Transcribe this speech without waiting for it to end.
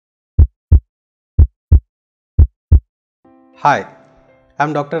Hi,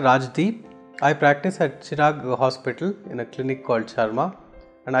 I'm Dr. Rajdeep. I practice at Chirag Hospital in a clinic called Sharma,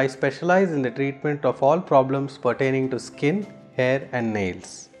 and I specialize in the treatment of all problems pertaining to skin, hair and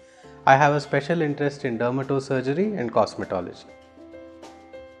nails. I have a special interest in dermatosurgery and cosmetology.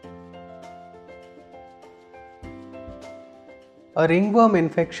 A ringworm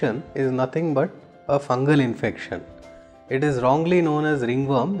infection is nothing but a fungal infection. It is wrongly known as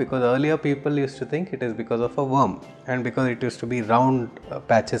ringworm because earlier people used to think it is because of a worm and because it used to be round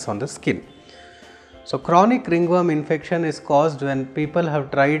patches on the skin. So chronic ringworm infection is caused when people have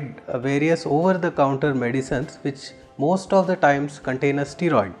tried various over-the-counter medicines which most of the times contain a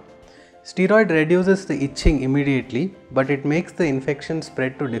steroid. Steroid reduces the itching immediately, but it makes the infection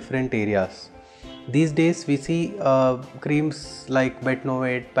spread to different areas. These days we see creams like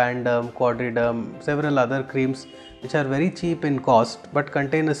betnovate, panderm, quadriderm, several other creams which are very cheap in cost but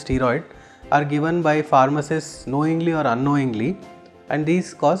contain a steroid are given by pharmacists knowingly or unknowingly, and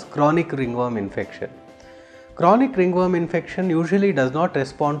these cause chronic ringworm infection. Chronic ringworm infection usually does not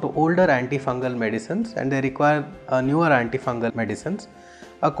respond to older antifungal medicines and they require newer antifungal medicines.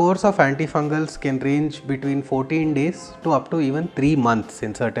 A course of antifungals can range between 14 days to up to even 3 months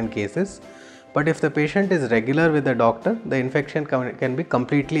in certain cases. But if the patient is regular with the doctor, the infection can be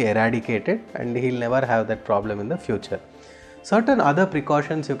completely eradicated and he will never have that problem in the future. Certain other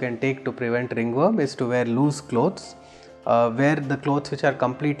precautions you can take to prevent ringworm is to wear loose clothes, wear the clothes which are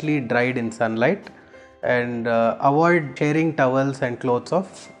completely dried in sunlight, and avoid sharing towels and clothes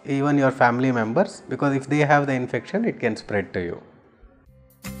of even your family members, because if they have the infection it can spread to you.